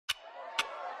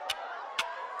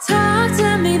Talk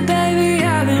to me, baby,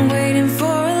 I've been waiting for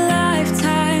a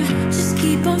lifetime. Just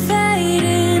keep on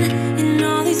fading in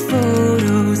all these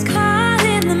photos, caught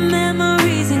in the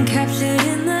memories and captured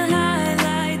in the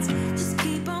highlights. Just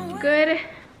keep on. Good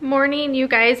morning, you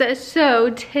guys. So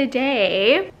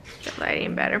today, the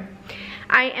lighting better.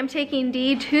 I am taking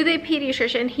D to the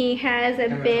pediatrician. He has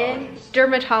been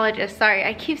dermatologist. Sorry,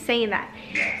 I keep saying that.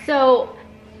 So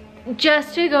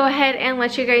just to go ahead and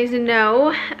let you guys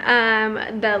know,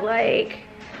 the like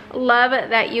love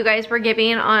that you guys were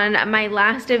giving on my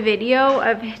last video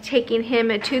of taking him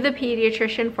to the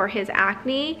pediatrician for his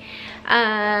acne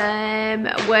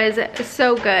was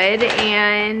so good,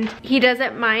 and he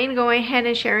doesn't mind going ahead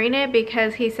and sharing it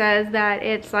because he says that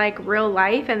it's like real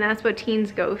life and that's what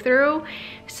teens go through.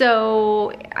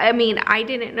 So I mean, I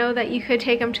didn't know that you could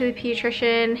take him to the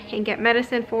pediatrician and get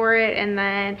medicine for it, and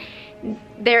then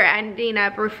they're ending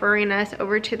up referring us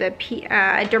over to the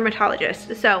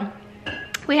dermatologist. So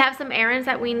we have some errands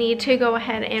that we need to go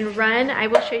ahead and run. I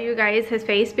will show you guys his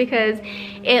face because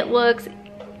it looks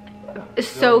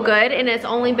so good, and it's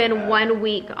only been 1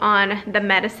 week on the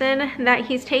medicine that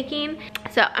he's taking.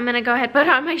 So I'm gonna go ahead and put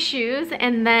on my shoes,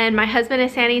 and then my husband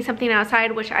is sanding something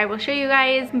outside, which I will show you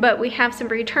guys. But we have some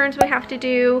returns we have to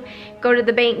do, go to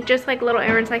the bank, just like little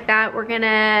errands like that. We're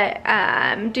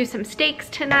gonna do some steaks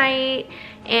tonight,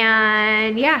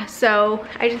 and yeah, so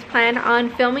I just plan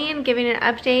on filming, giving an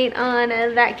update on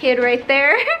that kid right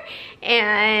there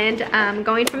and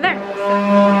going from there.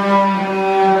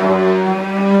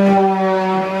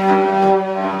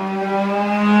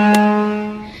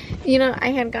 You know, I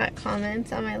had got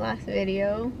comments on my last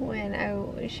video when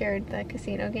I shared the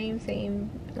casino game saying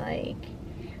like,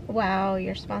 wow,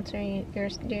 you're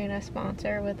doing a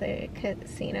sponsor with a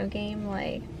casino game.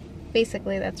 Like,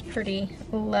 basically that's pretty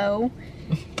low.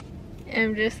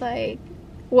 I'm just like,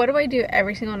 what do I do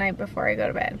every single night before I go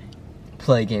to bed?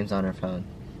 Play games on her phone.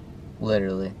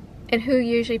 Literally. And who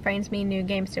usually finds me new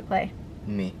games to play?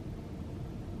 Me.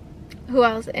 Who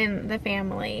else in the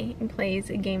family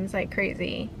plays games like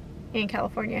crazy in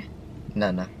California?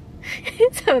 Nana.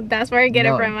 So that's where I get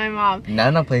it from, my mom.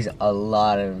 Nana plays a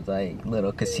lot of like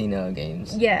little casino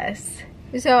games. Yes.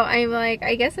 So I'm like,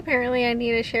 I guess apparently I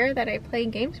need to share that I play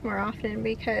games more often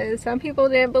because some people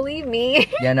didn't believe me.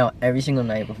 Yeah, no, every single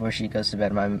night before she goes to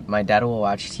bed, my dad will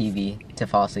watch TV to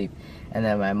fall asleep, and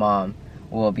then my mom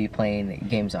will be playing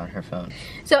games on her phone.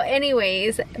 So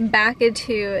anyways, back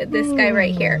into this guy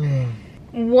right here.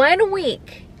 1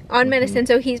 week on medicine.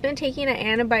 So he's been taking an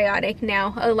antibiotic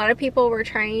now. A lot of people were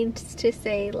trying to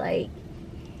say like,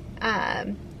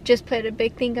 just put a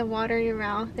big thing of water in your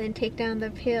mouth and take down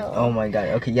the pill. Oh my god.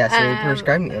 Okay, yeah, so they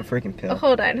prescribed me a freaking pill.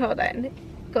 Hold on.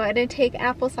 Go ahead and take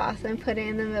applesauce and put it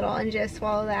in the middle and just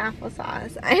swallow the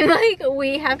applesauce. I'm like,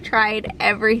 we have tried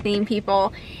everything,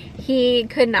 people. He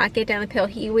could not get down the pill.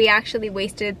 We actually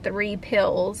wasted 3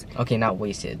 pills. Okay, not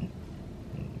wasted.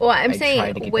 Well, I'm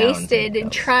saying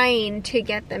wasted trying to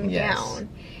get them down.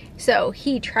 So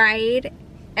he tried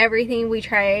everything. We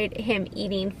tried him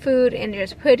eating food and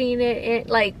just putting it in.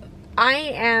 Like, I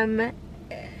am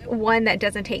one that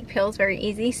doesn't take pills very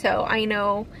easy, so I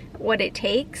know what it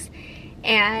takes.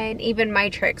 And even my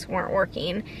tricks weren't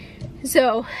working.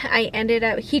 So I ended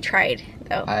up, he tried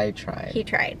though. I tried. He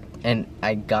tried. And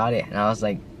I got it, and I was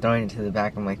like throwing it to the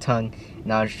back of my tongue,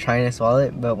 and I was trying to swallow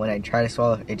it, but when I tried to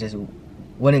swallow it, it just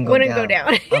wouldn't go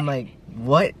down. I'm like,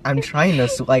 what? I'm trying to,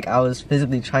 like, I was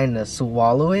physically trying to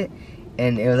swallow it,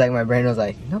 and it was like my brain was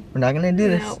like, nope, we're not gonna do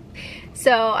this. No.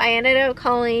 So I ended up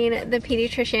calling the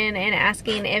pediatrician and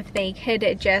asking if they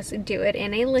could just do it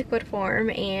in a liquid form,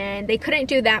 and they couldn't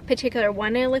do that particular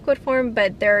one in a liquid form,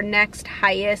 but their next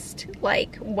highest,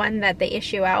 like, one that they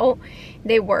issue out,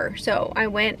 they were. So I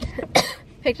went,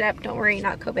 picked it up, don't worry,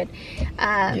 not COVID.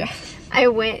 Yeah. I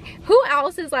went, who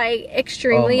else is like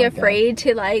extremely afraid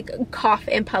to like cough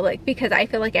in public? Because I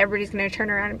feel like everybody's gonna turn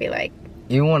around and be like.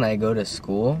 Even when I go to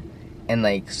school and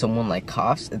like someone like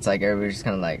coughs, it's like everybody's just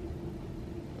kind of like.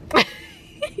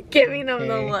 Giving them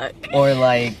the look. Or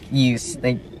like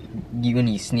when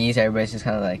you sneeze, everybody's just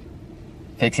kind of like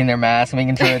fixing their mask,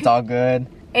 making sure it's all good.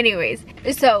 Anyways,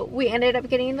 so we ended up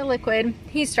getting the liquid.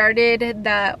 He started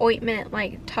the ointment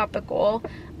like topical,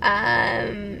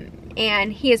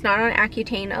 and he is not on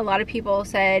Accutane. A lot of people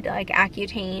said like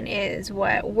Accutane is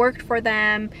what worked for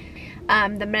them.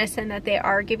 The medicine that they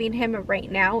are giving him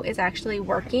right now is actually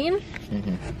working.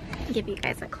 Give you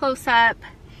guys a close-up.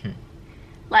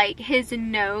 Like his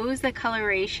nose, the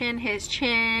coloration, his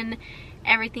chin,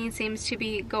 everything seems to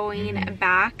be going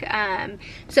back.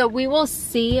 So we will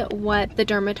see what the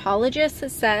dermatologist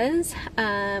says.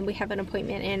 We have an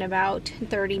appointment in about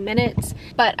 30 minutes,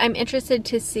 but I'm interested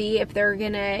to see if they're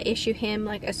gonna issue him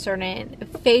like a certain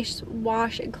face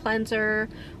wash cleanser,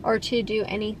 or to do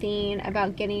anything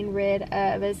about getting rid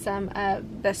of some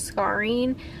of the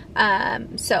scarring.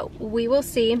 So we will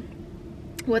see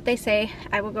what they say.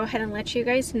 I will go ahead and let you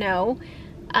guys know.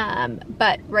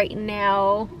 But right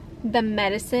now, the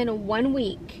medicine, 1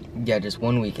 week. Yeah, just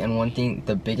 1 week. And one thing,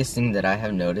 the biggest thing that I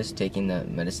have noticed taking the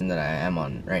medicine that I am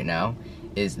on right now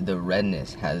is the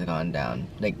redness has gone down,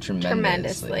 like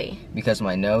tremendously. Because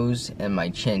my nose and my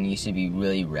chin used to be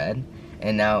really red,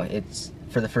 and now it's,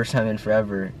 for the first time in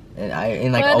forever, and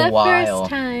in like a while. First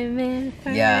time in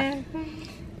forever. Yeah,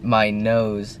 my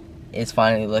nose is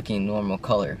finally looking normal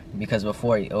color, because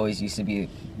before it always used to be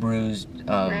bruised,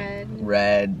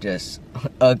 red, just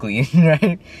ugly,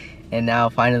 right? And now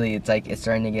finally it's like it's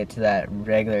starting to get to that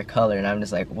regular color, and I'm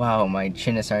just like, wow, my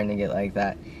chin is starting to get like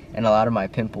that. And a lot of my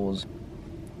pimples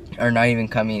are not even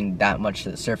coming that much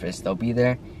to the surface. They'll be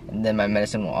there, and then my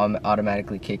medicine will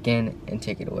automatically kick in and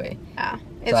take it away. Yeah,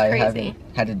 it's so crazy. I haven't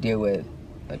had to deal with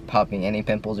like popping any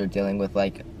pimples or dealing with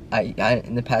like,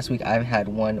 in the past week, I've had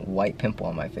one white pimple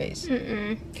on my face.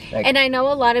 Like, and I know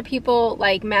a lot of people,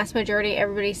 like mass majority,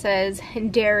 everybody says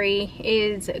dairy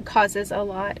causes a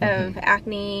lot of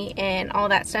acne and all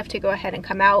that stuff to go ahead and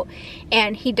come out.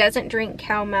 And he doesn't drink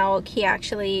cow milk. He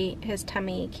actually, his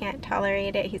tummy can't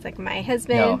tolerate it. He's like my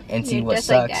husband. No, and see what just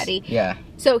sucks. Like daddy. Yeah.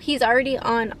 So he's already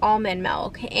on almond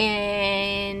milk,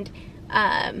 and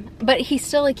but he's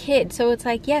still a kid, so it's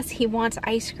like, yes, he wants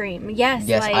ice cream. Yes,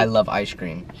 like, I love ice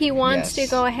cream. He wants to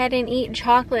go ahead and eat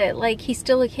chocolate. Like, he's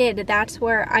still a kid. That's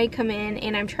where I come in,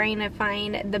 and I'm trying to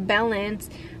find the balance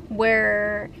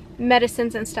where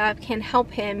medicines and stuff can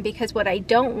help him, because what I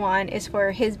don't want is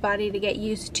for his body to get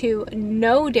used to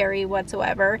no dairy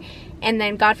whatsoever, and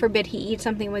then God forbid he eats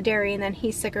something with dairy and then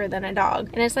he's sicker than a dog.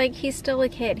 And it's like, he's still a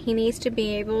kid. He needs to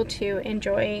be able to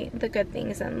enjoy the good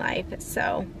things in life.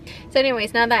 So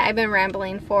anyways, now that I've been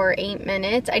rambling for 8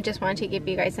 minutes, I just wanted to give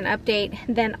you guys an update.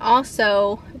 Then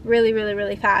also,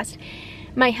 really fast,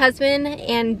 my husband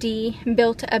and Dee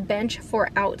built a bench for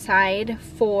outside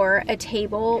for a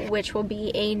table, which will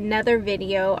be another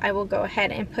video. I will go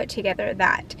ahead and put together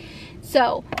that.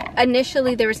 So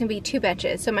initially there was going to be 2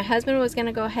 benches. So my husband was going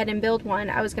to go ahead and build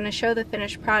one. I was going to show the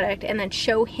finished product and then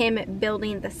show him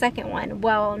building the second one.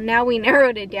 Well, now we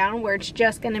narrowed it down where it's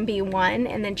just going to be 1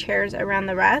 and then chairs around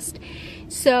the rest.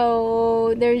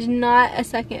 So there's not a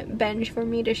second bench for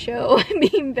me to show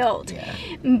being built. Yeah.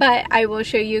 But I will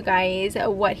show you guys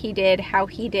what he did, how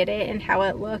he did it, and how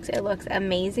it looks. It looks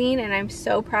amazing, and I'm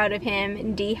so proud of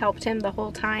him. Dee helped him the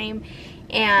whole time,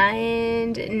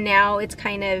 and now it's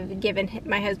kind of given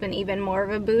my husband even more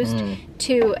of a boost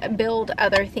to build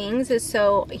other things.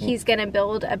 So he's gonna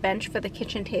build a bench for the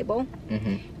kitchen table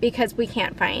because we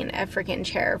can't find a freaking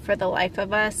chair for the life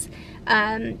of us.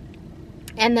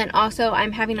 And then also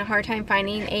I'm having a hard time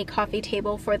finding a coffee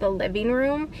table for the living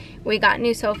room. We got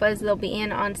new sofas. They'll be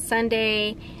in on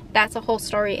Sunday. That's a whole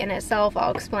story in itself.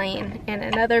 I'll explain in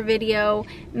another video.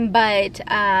 But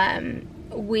I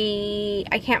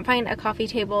can't find a coffee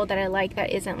table that I like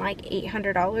that isn't like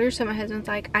 $800. So my husband's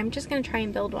like, I'm just gonna try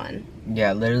and build one.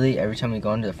 Yeah, literally every time we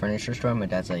go into the furniture store, my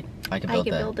dad's like, I could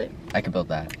build that. I could build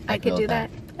that. I could do that.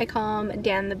 I call him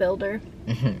Dan the Builder.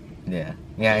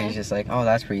 Yeah, he's just like, oh,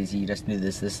 that's pretty easy. You just do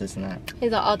this, this, and that.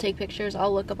 He's like, I'll take pictures.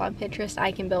 I'll look up on Pinterest.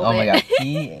 I can build it. Oh my god,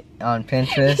 he on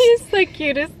Pinterest. He's the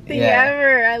cutest thing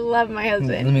ever. I love my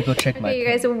husband. Let me go check my. Okay, you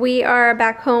guys, we are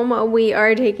back home. We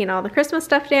are taking all the Christmas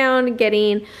stuff down,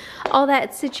 getting all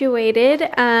that situated.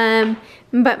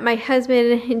 But my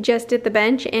husband just did the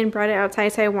bench and brought it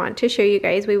outside, so I want to show you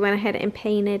guys. We went ahead and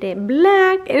painted it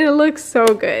black, and it looks so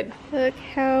good. Look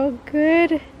how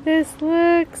good this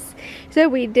looks. So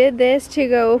we did this to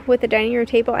go with the dining room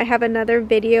table. I have another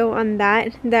video on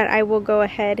that I will go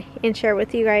ahead and share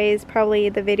with you guys, probably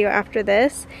the video after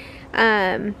this.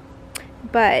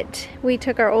 But we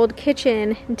took our old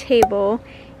kitchen table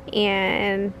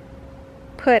and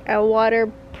put a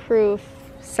waterproof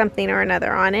something or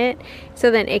another on it,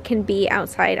 so then it can be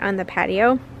outside on the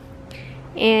patio.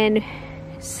 And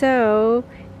so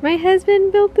my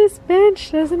husband built this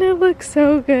bench. Doesn't it look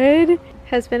so good?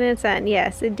 Husband and son,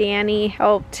 yes. Danny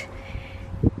helped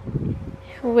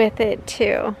with it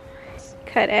too.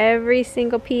 Cut every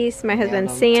single piece. My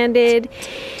husband sanded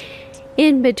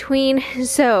in between.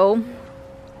 So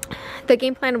the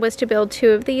game plan was to build 2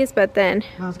 of these, but then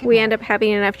we end up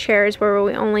having enough chairs where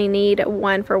we only need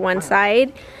 1 for one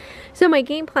side. So my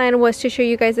game plan was to show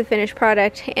you guys the finished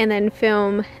product and then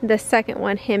film the second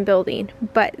one, him building.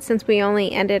 But since we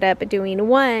only ended up doing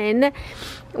one,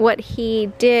 what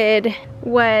he did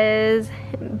was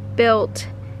built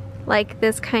like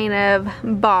this kind of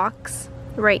box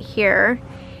right here.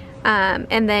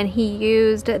 And then he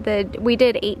used we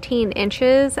did 18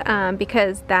 inches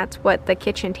because that's what the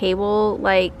kitchen table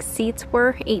like seats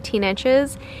were, 18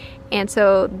 inches. And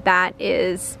so that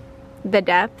is the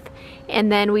depth.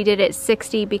 And then we did it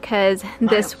 60 because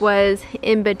this was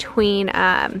in between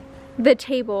the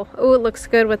table. Oh, it looks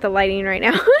good with the lighting right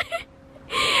now.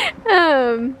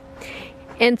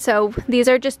 And so these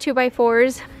are just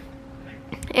 2x4s.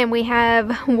 And we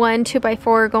have one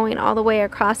 2x4 going all the way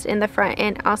across in the front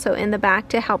and also in the back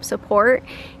to help support.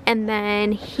 And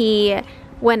then he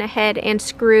went ahead and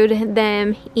screwed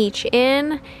them each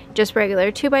in, just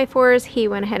regular 2x4s. He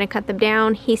went ahead and cut them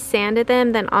down. He sanded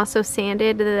them, then also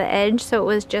sanded the edge so it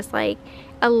was just like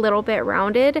a little bit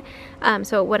rounded,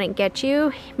 so it wouldn't get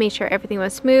you. Made sure everything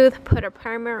was smooth, put a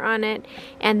primer on it,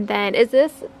 and then, is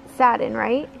this satin,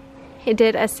 right? It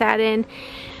did a satin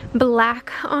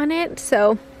black on it,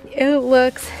 so it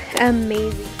looks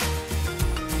amazing.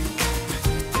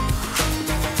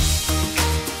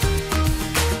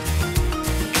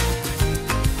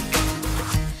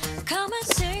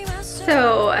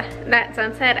 So that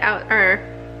sunset out, or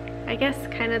I guess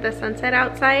kind of the sunset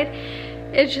outside,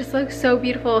 it just looks so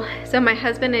beautiful. So my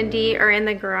husband and Dee are in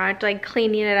the garage like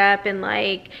cleaning it up and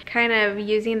like kind of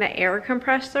using the air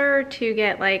compressor to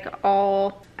get like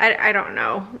all, I don't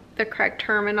know the correct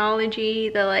terminology,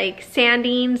 the like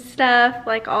sanding stuff,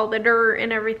 like all the dirt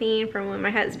and everything from when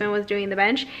my husband was doing the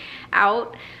bench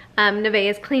out. Nevaeh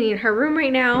is cleaning her room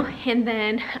right now, and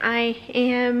then I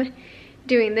am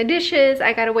doing the dishes.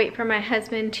 I gotta wait for my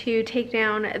husband to take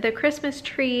down the Christmas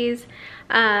trees,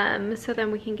 so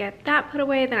then we can get that put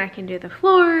away. Then I can do the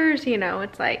floors, you know,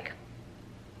 it's like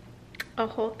a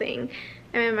whole thing.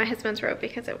 I'm in my husband's robe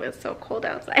because it was so cold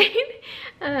outside.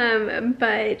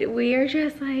 But we are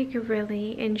just like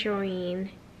really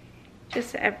enjoying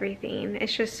just everything.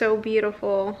 It's just so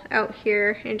beautiful out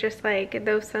here, and just like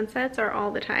those sunsets are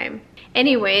all the time.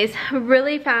 Anyways,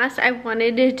 really fast, I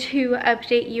wanted to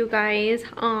update you guys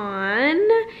on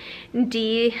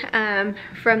Dee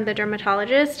from the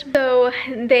dermatologist. So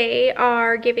they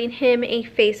are giving him a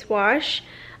face wash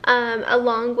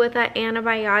along with an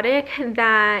antibiotic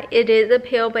that it is a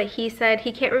pill, but he said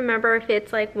he can't remember if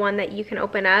it's like one that you can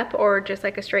open up or just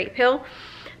like a straight pill.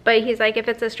 But he's like, if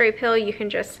it's a straight pill, you can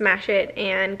just smash it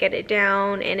and get it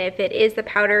down. And if it is the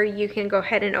powder, you can go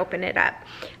ahead and open it up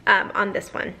on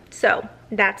this one. So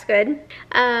that's good.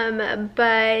 And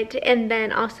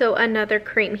then also another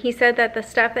cream. He said that the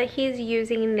stuff that he's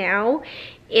using now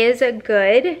is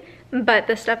good, but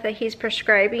the stuff that he's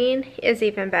prescribing is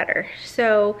even better.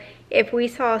 So if we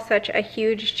saw such a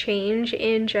huge change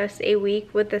in just a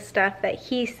week with the stuff that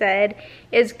he said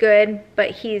is good, but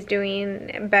he's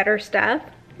doing better stuff,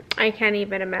 I can't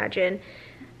even imagine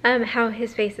how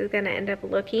his face is gonna end up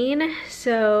looking.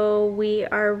 So we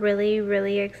are really,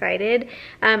 really excited.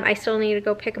 I still need to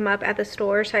go pick him up at the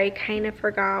store, so I kind of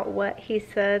forgot what he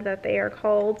said that they are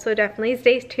called. So definitely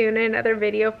stay tuned in another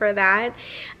video for that.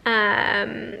 I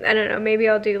don't know, maybe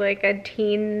I'll do like a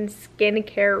teen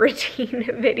skincare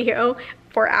routine video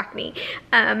for acne.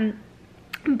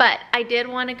 But I did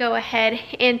want to go ahead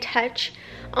and touch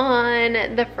on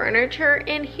the furniture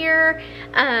in here.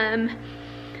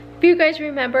 If you guys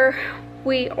remember,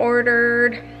 we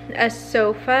ordered a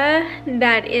sofa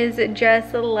that is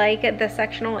just like the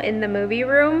sectional in the movie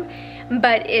room,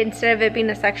 but instead of it being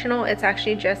a sectional, it's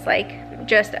actually just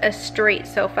a straight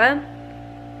sofa,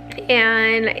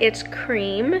 and it's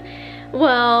cream.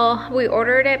 Well, we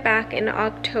ordered it back in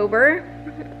October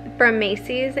from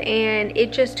Macy's, and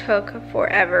it just took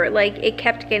forever. Like, it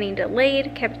kept getting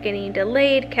delayed, kept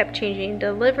changing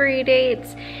delivery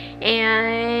dates,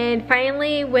 and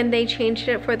finally when they changed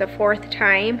it for the 4th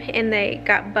time and they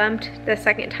got bumped the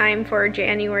 2nd time for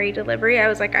January delivery, I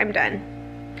was like, I'm done.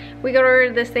 We got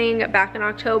ordered this thing back in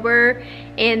October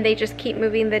and they just keep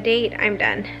moving the date. I'm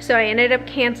done. So I ended up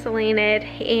canceling it,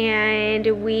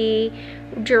 and we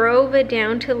drove it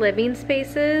down to Living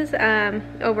Spaces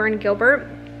over in Gilbert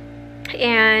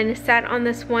and sat on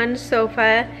this one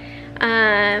sofa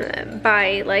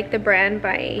by like the brand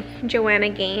by Joanna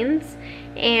Gaines,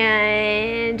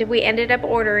 and we ended up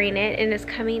ordering it, and it's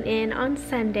coming in on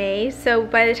Sunday. So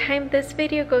by the time this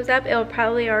video goes up, it'll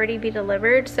probably already be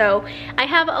delivered. So I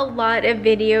have a lot of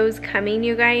videos coming,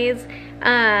 you guys.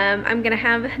 I'm gonna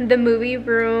have the movie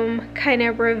room kind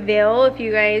of reveal. If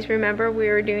you guys remember, we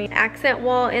were doing accent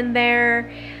wall in there.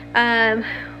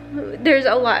 there's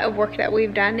a lot of work that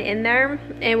we've done in there,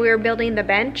 and we were building the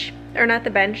bench, or not the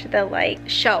bench, the like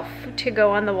shelf to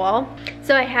go on the wall.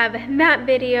 So I have that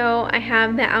video, I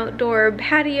have the outdoor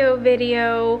patio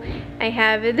video, I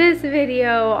have this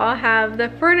video, I'll have the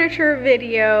furniture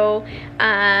video,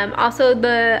 also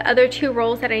the other 2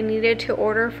 rolls that I needed to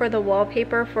order for the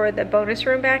wallpaper for the bonus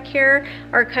room back here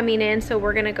are coming in, so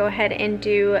we're gonna go ahead and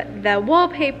do the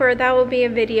wallpaper. That will be a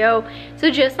video. So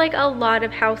just like a lot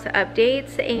of house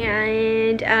updates,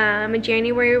 and in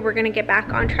January we're gonna get back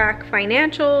on track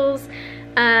financials.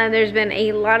 There's been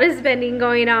a lot of spending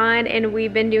going on, and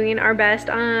we've been doing our best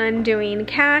on doing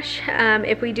cash.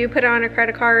 If we do put it on a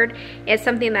credit card, it's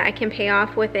something that I can pay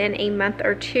off within a month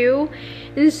or 2.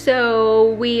 And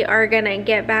so we are gonna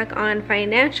get back on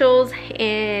financials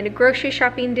and grocery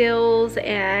shopping deals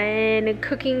and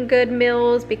cooking good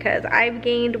meals, because I've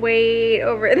gained weight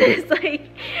over this like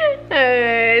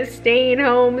staying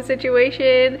home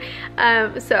situation.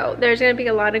 So there's gonna be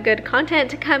a lot of good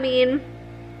content coming.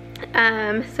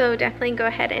 So definitely go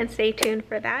ahead and stay tuned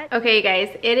for that. Okay, you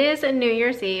guys, it is a New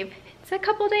Year's Eve. It's a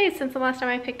couple days since the last time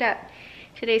I picked up.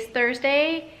 Today's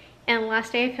Thursday, and the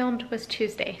last day I filmed was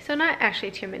Tuesday. So not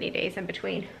actually too many days in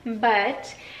between.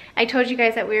 But I told you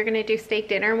guys that we were gonna do steak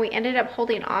dinner, and we ended up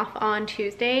holding off on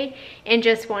Tuesday and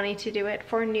just wanting to do it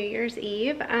for New Year's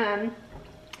Eve.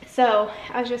 So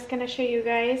I was just gonna show you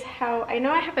guys how, I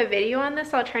know I have a video on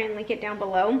this, so I'll try and link it down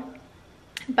below.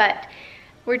 But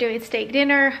we're doing steak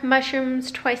dinner,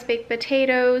 mushrooms, twice baked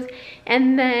potatoes,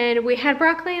 and then we had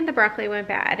broccoli, and the broccoli went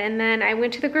bad. And then I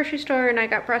went to the grocery store and I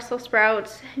got Brussels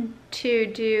sprouts to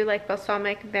do like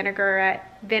balsamic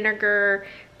vinegar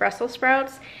Brussels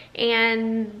sprouts,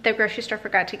 and the grocery store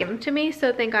forgot to give them to me.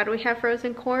 So thank God we have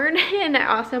frozen corn. And I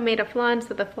also made a flan,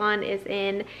 so the flan is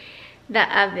in the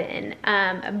oven.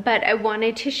 But I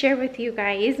wanted to share with you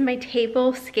guys my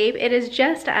table scape. It is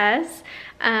just us.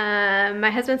 My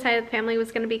husband's side of the family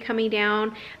was going to be coming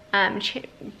down.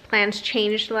 Plans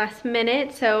changed last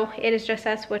minute, so it is just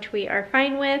us, which we are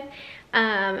fine with.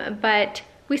 But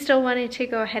we still wanted to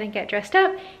go ahead and get dressed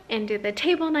up and do the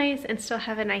table nice and still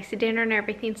have a nice dinner and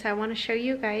everything. So I want to show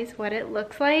you guys what it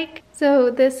looks like. So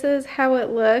this is how it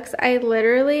looks. I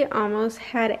literally almost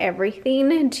had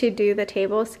everything to do the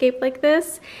tablescape like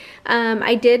this.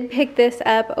 I did pick this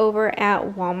up over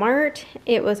at Walmart.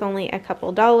 It was only a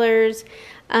couple dollars.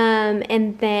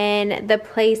 And then the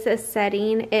place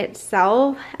setting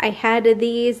itself, I had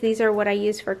these are what I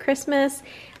use for Christmas.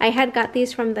 I had got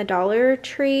these from the Dollar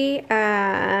Tree,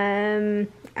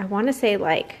 I want to say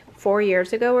like 4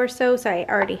 years ago or so, so I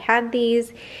already had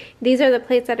these. These are the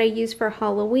plates that I use for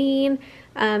Halloween,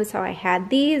 so I had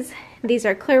these. These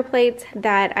are clear plates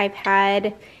that I've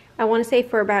had, I want to say,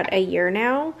 for about a year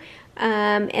now.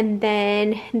 And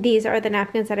then these are the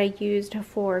napkins that I used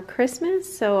for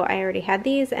Christmas, so I already had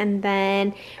these. And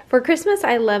then for Christmas,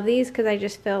 I love these because I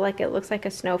just feel like it looks like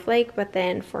a snowflake, but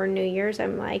then for New Year's,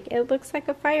 I'm like, it looks like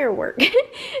a firework.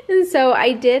 And so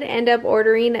I did end up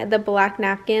ordering the black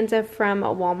napkins from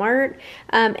Walmart,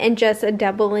 and just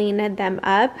doubling them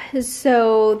up.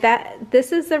 So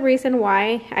this is the reason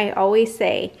why I always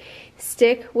say,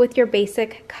 stick with your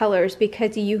basic colors,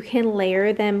 because you can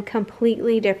layer them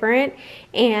completely different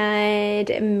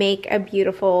and make a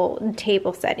beautiful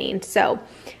table setting. So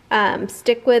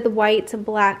stick with whites,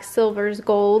 blacks, silvers,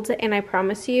 golds, and I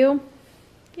promise you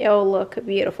it'll look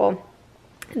beautiful.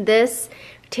 This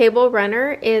table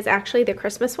runner is actually the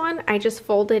Christmas one. I just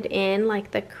folded in like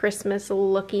the Christmas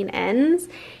looking ends,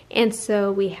 and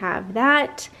so we have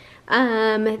that.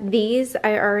 These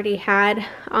I already had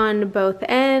on both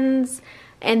ends,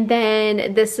 and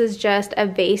then this is just a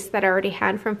vase that I already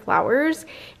had from flowers,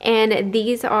 and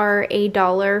these are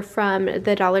 $1 from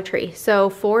the Dollar Tree, so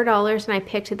 $4, and I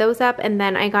picked those up. And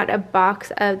then I got a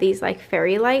box of these like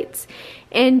fairy lights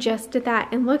and just did that,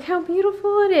 and look how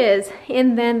beautiful it is.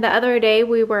 And then the other day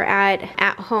we were at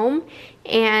home,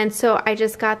 and so I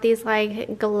just got these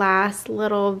like glass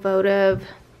little votive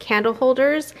candle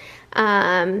holders.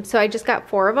 So I just got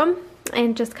 4 of them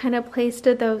and just kind of placed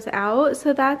those out.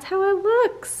 So that's how it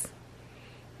looks.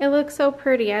 It looks so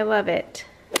pretty. I love it.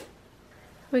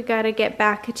 We got to get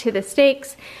back to the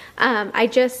steaks. I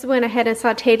just went ahead and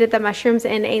sauteed the mushrooms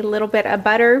in a little bit of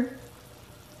butter.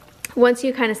 Once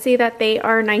you kind of see that they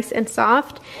are nice and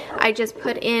soft, I just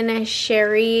put in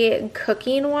sherry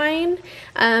cooking wine.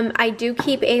 I do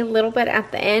keep a little bit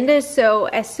at the end, so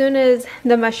as soon as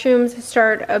the mushrooms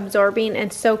start absorbing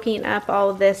and soaking up all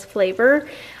of this flavor,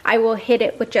 I will hit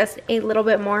it with just a little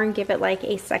bit more and give it like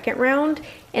a second round,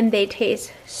 and they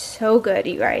taste so good,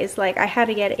 you guys. Like, I had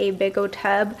to get a big old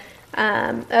tub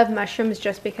of mushrooms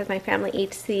just because my family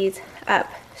eats these up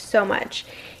so much.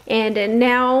 And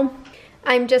now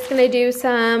I'm just gonna do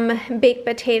some baked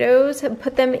potatoes,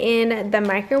 put them in the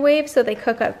microwave so they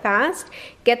cook up fast,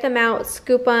 get them out,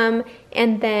 scoop them,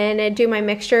 and then do my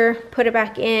mixture, put it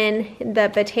back in the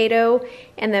potato,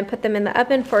 and then put them in the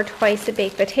oven for twice the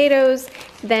baked potatoes.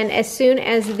 Then as soon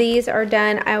as these are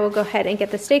done, I will go ahead and get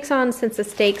the steaks on since the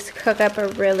steaks cook up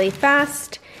really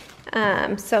fast.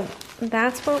 So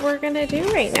that's what we're gonna do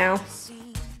right now.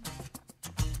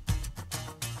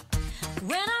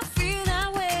 When I feel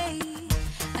that way,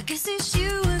 I guess it's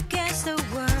you against the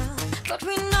world, but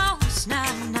we know it's not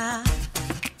enough.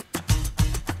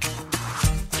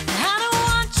 I don't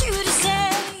want you to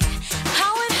say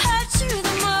how it hurts you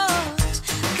the most,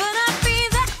 but I've been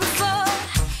there before.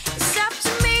 It's up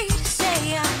to me to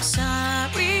say I'm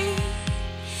sorry.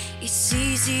 It's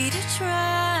easy to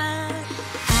try.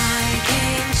 I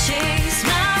can chase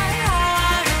my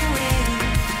heart away,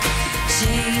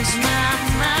 change my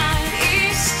mind.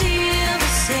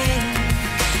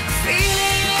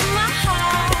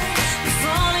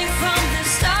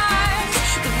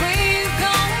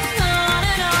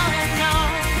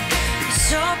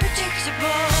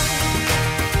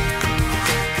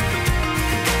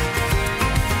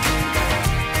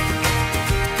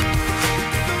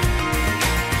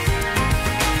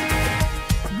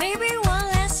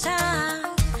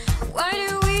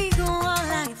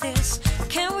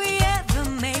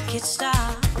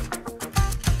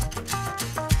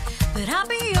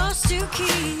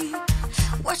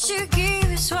 What you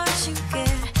give is what you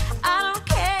get. I don't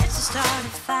care to start a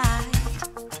fight.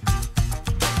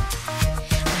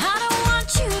 I don't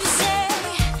want you to say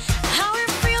how it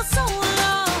feels so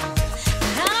alone,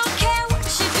 but I don't care what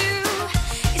you do.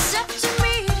 It's up to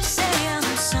me to say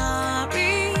I'm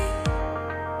sorry.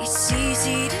 It's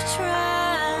easy to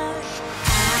try.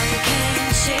 I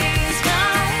can change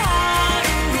my heart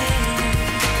away,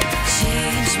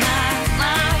 change my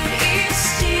mind. It's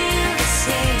still the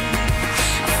same.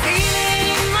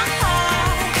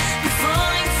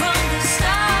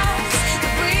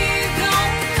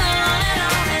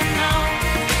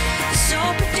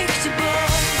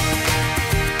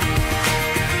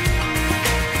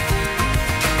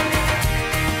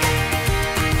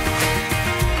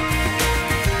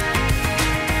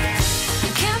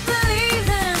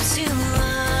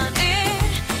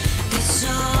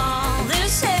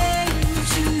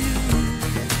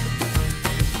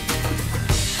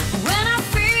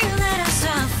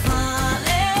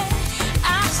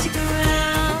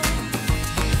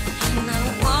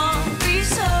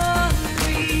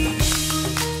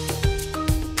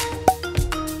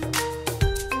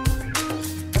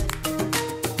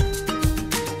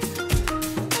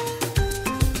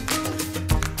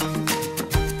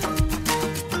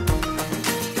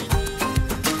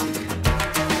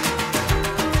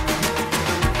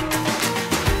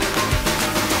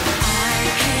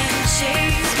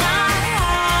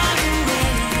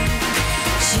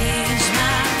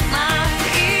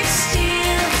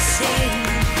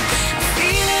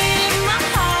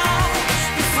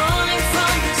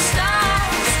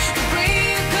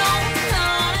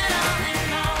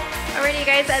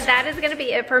 That is going to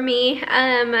be it for me.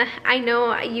 I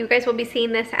know you guys will be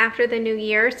seeing this after the new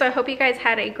year, so I hope you guys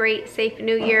had a great, safe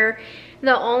new year.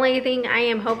 The only thing I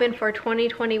am hoping for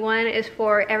 2021 is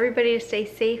for everybody to stay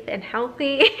safe and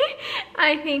healthy.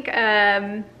 I think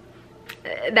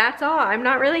that's all. I'm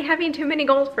not really having too many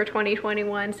goals for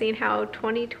 2021, seeing how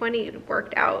 2020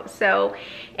 worked out. So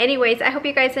anyways, I hope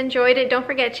you guys enjoyed it. Don't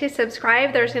forget to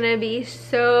subscribe. There's gonna be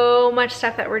so much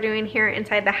stuff that we're doing here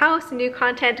inside the house. New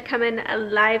content coming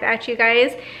live at you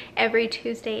guys every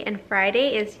Tuesday and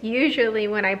Friday is usually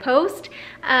when I post.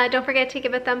 Don't forget to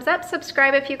give a thumbs up,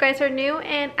 subscribe if you guys are new,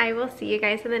 and I will see you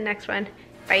guys in the next one.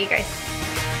 Bye, you guys.